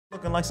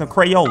Looking like some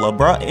Crayola,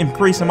 bruh.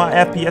 Increasing my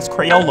FPS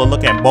Crayola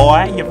looking,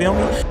 boy. You feel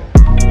me?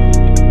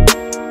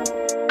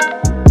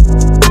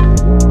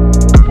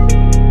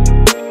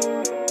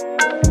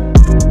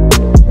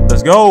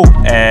 Let's go.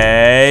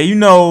 Hey, you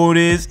know who it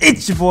is.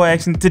 It's your boy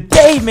Action.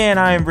 Today, man,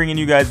 I am bringing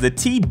you guys the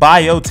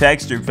TBIO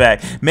texture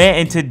pack, man.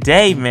 And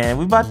today, man,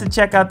 we about to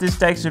check out this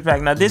texture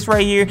pack. Now, this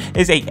right here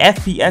is a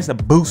FPS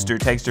booster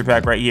texture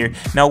pack right here.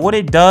 Now, what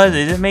it does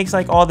is it makes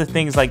like all the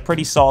things like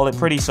pretty solid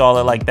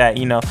like that,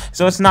 you know.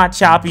 So it's not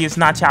choppy. It's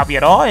not choppy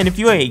at all. And if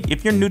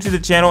you're new to the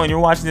channel and you're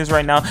watching this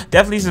right now,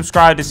 definitely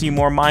subscribe to see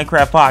more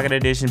Minecraft Pocket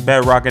Edition,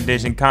 Bedrock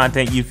Edition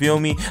content. You feel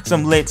me?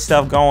 Some lit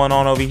stuff going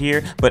on over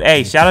here. But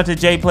hey, shout out to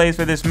J Plays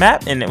for this map.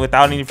 And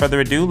without any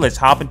further ado, let's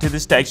hop into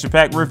this texture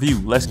pack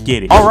review. Let's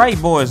get it. All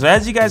right, boys. So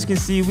as you guys can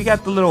see, we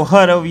got the little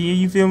hut over here.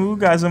 You feel me? We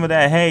got some of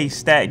that hay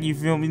stack. You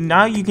feel me?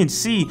 Now you can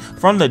see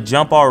from the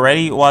jump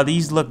already, while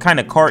these look kind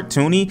of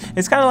cartoony,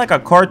 it's kind of like a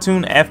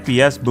cartoon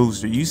FPS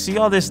booster. You see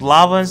all this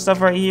lava and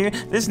stuff right here?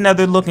 This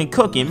nether looking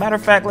cooking. Matter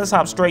of fact, let's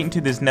hop straight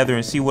into this nether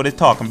and see what it's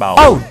talking about.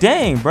 Oh,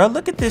 dang, bro.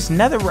 Look at this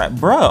nether,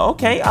 bro.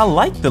 Okay, I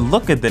like the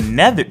look of the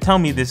nether. Tell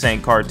me this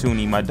ain't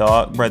cartoony, my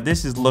dog. Bro,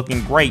 this is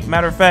looking great.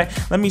 Matter of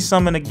fact, let me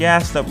summon a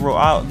gassed up roll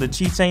out. The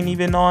cheats ain't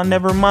even on.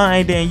 Never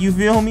mind, then. You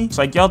feel me? It's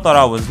like y'all thought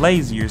I was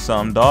lazy or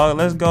something, dog.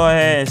 Let's go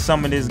ahead and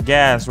summon this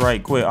gas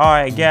right quick. All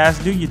right, gas,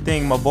 do your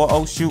thing, my boy.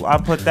 Oh, shoot. I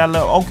put that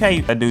little...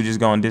 Okay. That dude just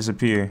gonna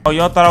disappear. Oh,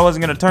 y'all thought I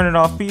wasn't gonna turn it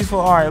off peaceful?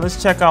 All right,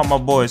 let's check out my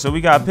boy. So we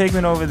got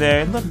Pigment over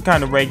there. Looking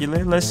kind of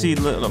regular. Let's see.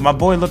 Look, my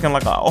boy looking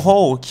like a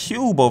whole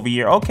cube over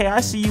here. Okay,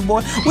 I see you,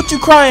 boy. What you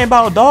crying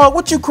about, dog?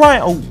 What you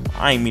crying? Oh,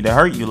 I ain't mean to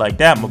hurt you like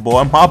that, my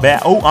boy. My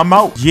bad. Oh, I'm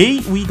out.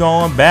 Yeet, we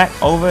going back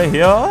over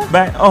here.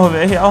 Back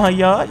over here. Oh,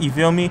 yeah. You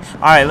feel me?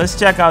 All right, let's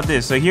check out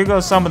this. So here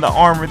goes some of the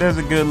armor. There's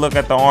a good look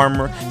at the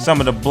armor. Some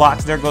of the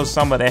blocks. There goes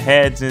some of the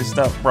heads and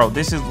stuff. Bro,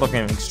 this is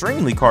looking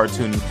extremely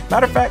cartoony.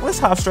 Matter of fact, let's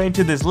hop straight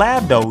into this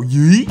lab, though.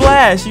 Yeet.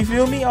 Flash, you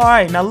feel me? All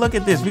right, now look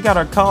at this. We got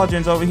our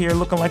cauldrons over here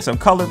looking like some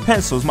colored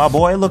pencils, my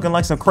boy. Looking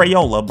like some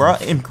Crayola, bro.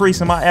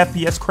 Increasing my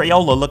FPS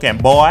Crayola looking,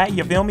 boy.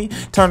 You feel me?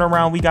 Turn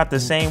around, we got the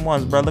same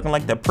ones, bro. Looking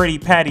like the pretty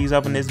patties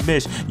up in this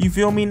bitch. You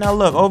feel me? Now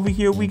look, over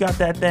here, we got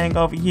that thing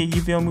over here.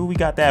 You feel me? We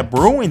got that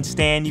brewing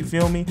stand, you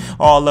feel me?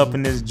 All up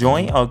in this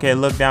joint. Okay,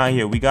 look down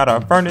here. We got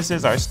our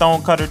furnaces, our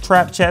stone cutter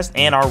trap chest,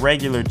 and our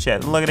regular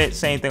chest. Look at it.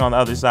 Same thing on the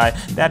other side.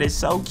 That is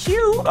so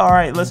cute. All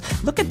right,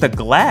 let's look at the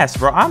glass,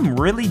 bro. I'm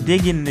really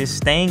digging this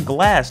stained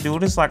glass,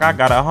 dude. It's like I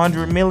got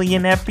 100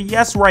 million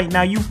FPS right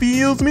now. You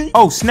feels me?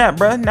 Oh, snap,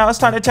 bro. Now it's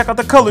time to check out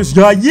the colors.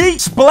 Yeah, yeet.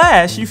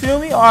 Splash. You feel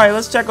me? All right,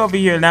 let's check over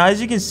here. Now,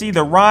 as you can see,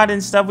 the rod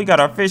and stuff. We got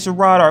our fishing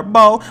rod, our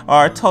bow,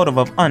 our totem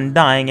of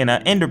undying, and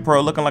an ender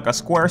pearl looking like a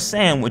square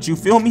sandwich. You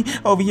feel me?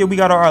 Over here, we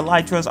got our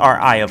elytras, our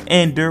eye of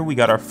ender. We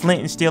got our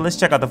flint and steel. Let's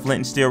check out the flint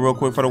and steel real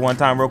quick for the one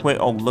time real quick.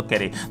 Oh, look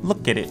at it.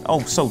 Look at it.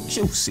 Oh, so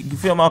juicy. You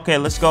feel me? Okay,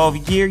 let's go over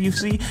here. You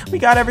see? We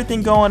got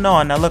everything going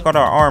on. Now, look at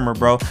our armor,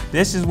 bro.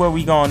 This is where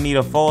we gonna need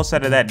a full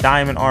set of that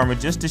diamond armor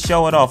just to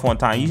show it off one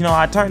time. You know,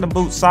 I turned the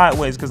boot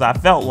sideways because I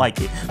felt like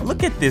it.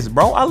 Look at this,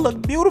 bro. I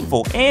look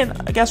beautiful. And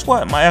guess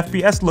what? My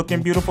FPS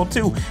looking beautiful,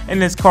 too. In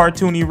this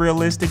cartoony,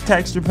 realistic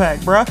texture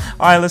pack, bro. All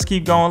right, let's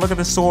keep going. Look at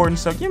the sword and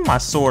stuff. Give me my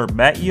sword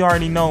back. You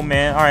already know,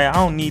 man. All right, I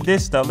don't need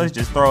this stuff. Let's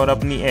just throw it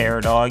up in the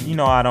air, dog. You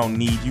know I don't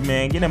need you,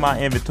 man. Get in my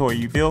inventory,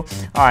 you feel?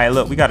 All right,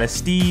 look, we got a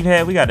Steve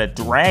head. We got a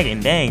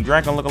dragon. Dang,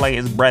 dragon looking like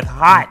his breath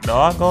hot,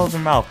 dog. Close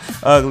your mouth.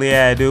 Ugly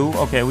ass dude.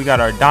 Okay, we got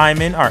our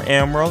diamond, our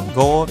emerald,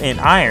 gold, and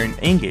iron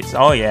ingots.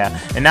 Oh, yeah.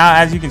 And now,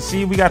 as you can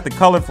see, we got the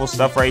colorful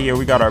stuff right here.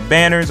 We got our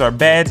banners, our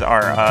beds,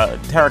 our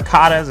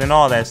terracottas, and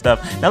all that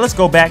stuff. Now, let's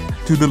go back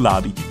to the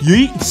lobby.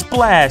 Yeet.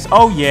 Splash.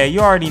 Oh, yeah, you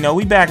already know.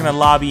 We back in the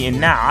lobby, and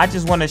now I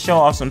just want to show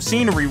off some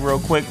scenery real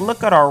quick.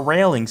 Look at our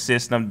railing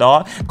system,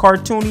 dog.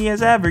 Cartoony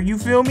as ever. You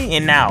feel me?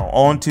 And now,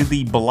 on to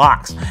the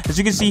blocks. As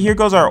you can see, here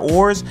goes our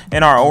ores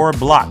and our ore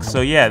blocks.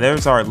 So, yeah,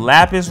 there's our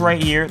lapis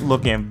right here.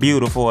 Looking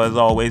beautiful as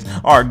always.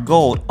 Our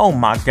gold. Oh,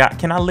 my God.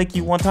 Can I lick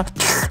you one time?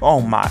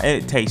 Oh, my.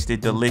 It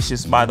tasted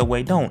delicious, by the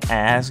way. Don't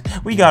ask.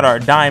 We got our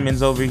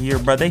diamonds over here,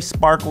 bro. They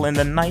sparkle in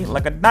the night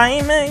like a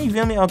diamond. You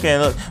feel me? Okay,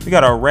 look. We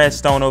got our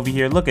redstone over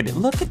here. Look at it.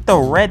 Look at the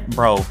red,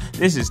 bro.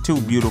 This is too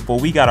beautiful.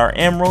 We got our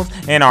emeralds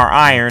and our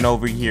iron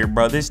over here,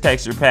 bro. This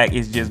texture pack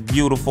is just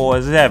beautiful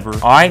as ever.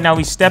 All right, now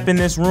we step in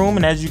this room,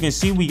 and as you can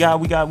see, we got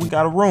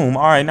a room.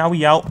 All right, now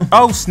we out.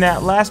 Oh,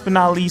 snap. Last but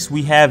not least,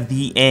 we have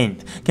the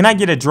end. Can I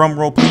get a drum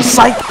roll, please?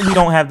 Psych! We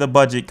don't have the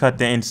budget cut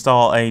to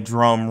install a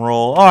drum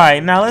roll. All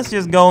right, now let's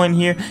just go in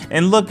here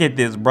and look at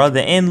this, bro.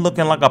 The end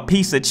looking like a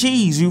piece of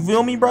cheese. You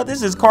feel me, bro?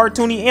 This is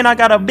cartoony, and I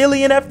got 1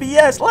 billion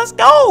FPS. Let's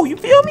go. You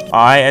feel me? All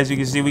right, as you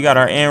can see, we got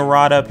our end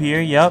rod up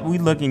here. Yep, we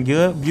looking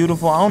good.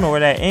 Beautiful. I don't know where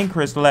that end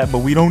crystal at, but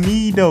we don't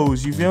need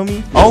those. You feel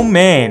me? Oh,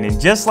 man. And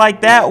just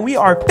like that, we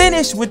are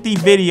finished with the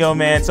video,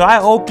 man. So I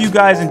hope you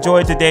guys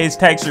enjoyed today's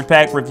texture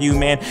pack review,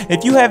 man.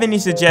 If you have any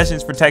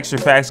suggestions for texture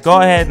packs,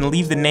 go ahead and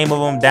leave the name of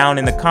them down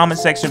in the comment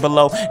section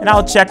below, and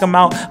I'll check them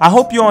out. I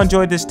hope you all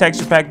enjoyed this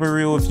texture pack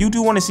review. If you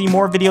do want to see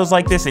more videos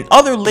like this and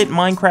other lit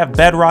Minecraft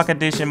Bedrock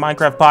Edition,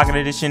 Minecraft Pocket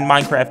Edition,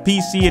 Minecraft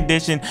PC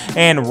Edition,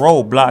 and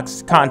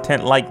Roblox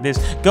content like this,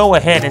 go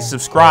ahead and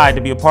subscribe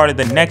to be a part of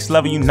the Next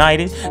Level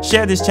United.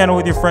 Share this channel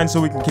with your friends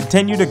so we can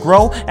continue to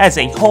grow as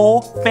a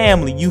whole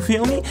family. You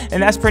feel me?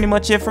 And that's pretty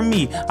much it from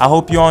me. I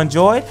hope you all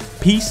enjoyed.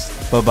 Peace,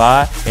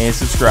 bye-bye, and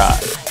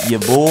subscribe. Your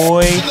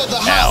boy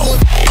out.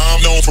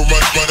 I'm known for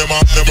running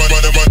my mouth.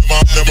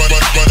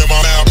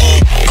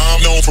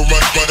 I'm known for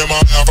running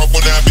my mouth.